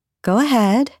Go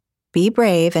ahead, be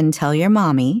brave and tell your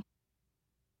mommy.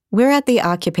 We're at the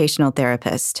occupational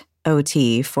therapist,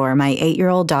 OT, for my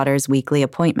 8-year-old daughter's weekly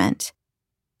appointment.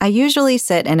 I usually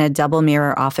sit in a double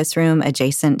mirror office room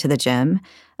adjacent to the gym,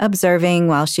 observing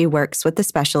while she works with the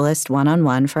specialist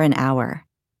one-on-one for an hour.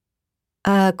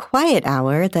 A quiet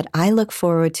hour that I look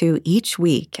forward to each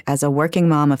week as a working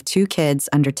mom of 2 kids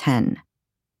under 10.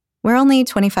 We're only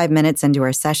 25 minutes into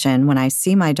our session when I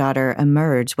see my daughter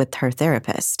emerge with her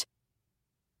therapist.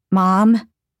 "Mom,"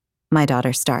 my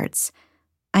daughter starts,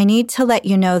 "I need to let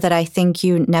you know that I think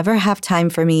you never have time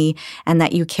for me and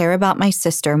that you care about my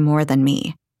sister more than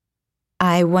me.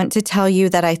 I want to tell you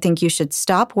that I think you should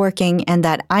stop working and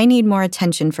that I need more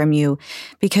attention from you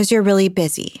because you're really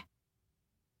busy."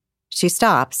 She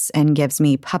stops and gives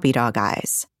me puppy dog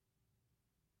eyes.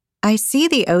 I see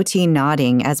the OT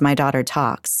nodding as my daughter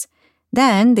talks.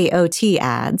 Then the OT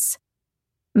adds,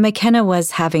 "McKenna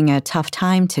was having a tough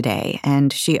time today,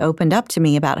 and she opened up to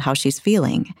me about how she's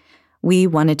feeling. We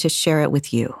wanted to share it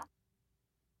with you."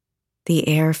 The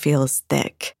air feels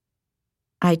thick.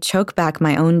 I choke back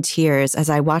my own tears as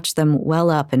I watch them well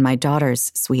up in my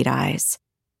daughter's sweet eyes.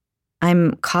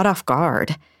 I'm caught off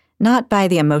guard, not by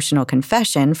the emotional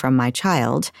confession from my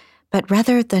child, but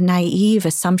rather the naive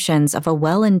assumptions of a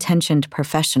well-intentioned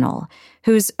professional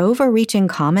whose overreaching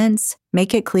comments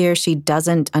make it clear she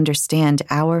doesn't understand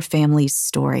our family's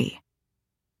story.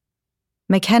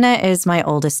 McKenna is my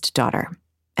oldest daughter,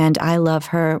 and I love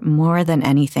her more than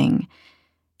anything.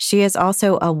 She is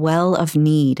also a well of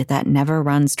need that never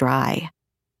runs dry.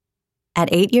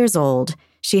 At 8 years old,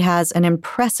 she has an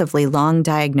impressively long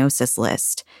diagnosis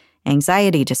list: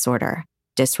 anxiety disorder,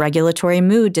 dysregulatory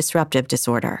mood disruptive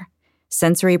disorder,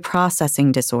 sensory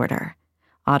processing disorder,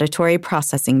 auditory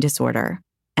processing disorder,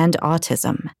 and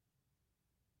autism.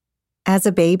 As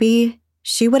a baby,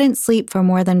 she wouldn't sleep for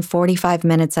more than 45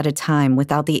 minutes at a time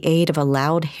without the aid of a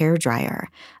loud hairdryer,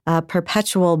 a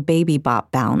perpetual baby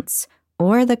bop bounce,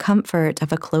 or the comfort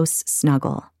of a close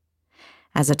snuggle.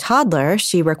 As a toddler,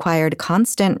 she required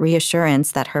constant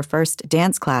reassurance that her first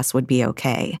dance class would be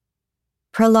okay,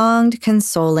 prolonged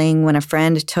consoling when a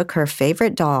friend took her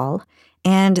favorite doll,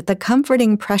 and the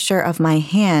comforting pressure of my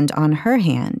hand on her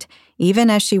hand, even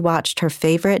as she watched her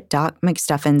favorite Doc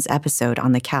McStuffins episode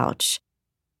on the couch.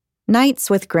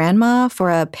 Nights with Grandma for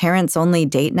a parents-only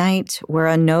date night were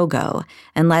a no-go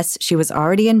unless she was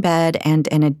already in bed and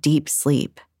in a deep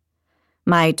sleep.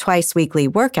 My twice-weekly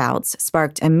workouts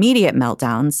sparked immediate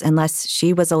meltdowns unless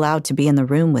she was allowed to be in the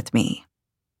room with me.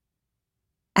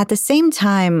 At the same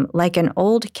time, like an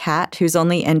old cat who's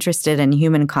only interested in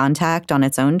human contact on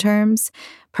its own terms,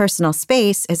 personal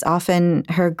space is often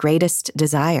her greatest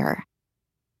desire.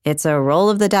 It's a roll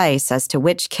of the dice as to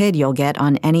which kid you'll get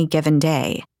on any given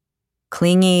day.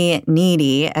 Clingy,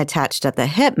 needy, attached at the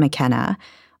hip, McKenna,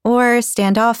 or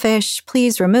standoffish,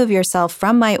 please remove yourself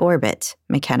from my orbit,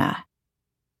 McKenna.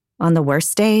 On the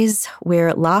worst days,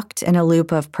 we're locked in a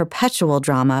loop of perpetual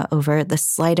drama over the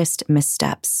slightest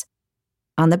missteps.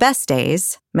 On the best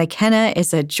days, McKenna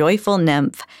is a joyful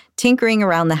nymph, tinkering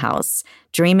around the house,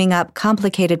 dreaming up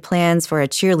complicated plans for a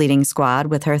cheerleading squad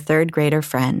with her third-grader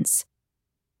friends.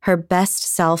 Her best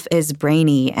self is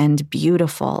brainy and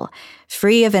beautiful,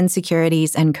 free of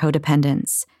insecurities and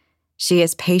codependence. She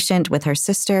is patient with her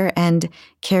sister and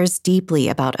cares deeply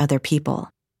about other people.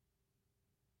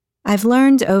 I've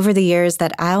learned over the years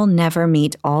that I'll never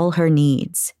meet all her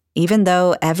needs, even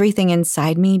though everything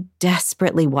inside me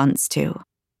desperately wants to.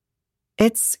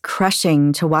 It's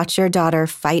crushing to watch your daughter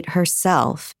fight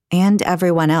herself and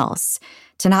everyone else,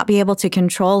 to not be able to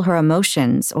control her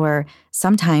emotions or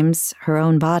sometimes her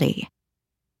own body.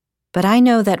 But I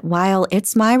know that while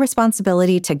it's my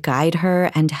responsibility to guide her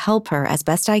and help her as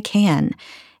best I can,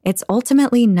 it's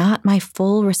ultimately not my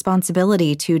full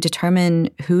responsibility to determine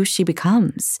who she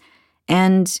becomes,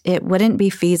 and it wouldn't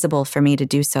be feasible for me to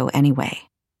do so anyway.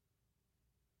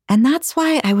 And that's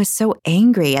why I was so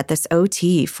angry at this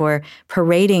OT for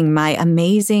parading my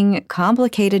amazing,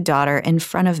 complicated daughter in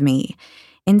front of me,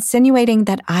 insinuating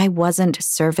that I wasn't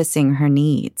servicing her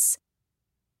needs.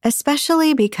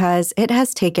 Especially because it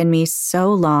has taken me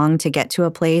so long to get to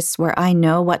a place where I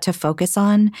know what to focus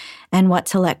on and what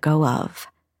to let go of.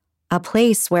 A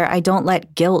place where I don't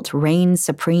let guilt reign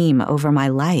supreme over my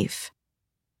life.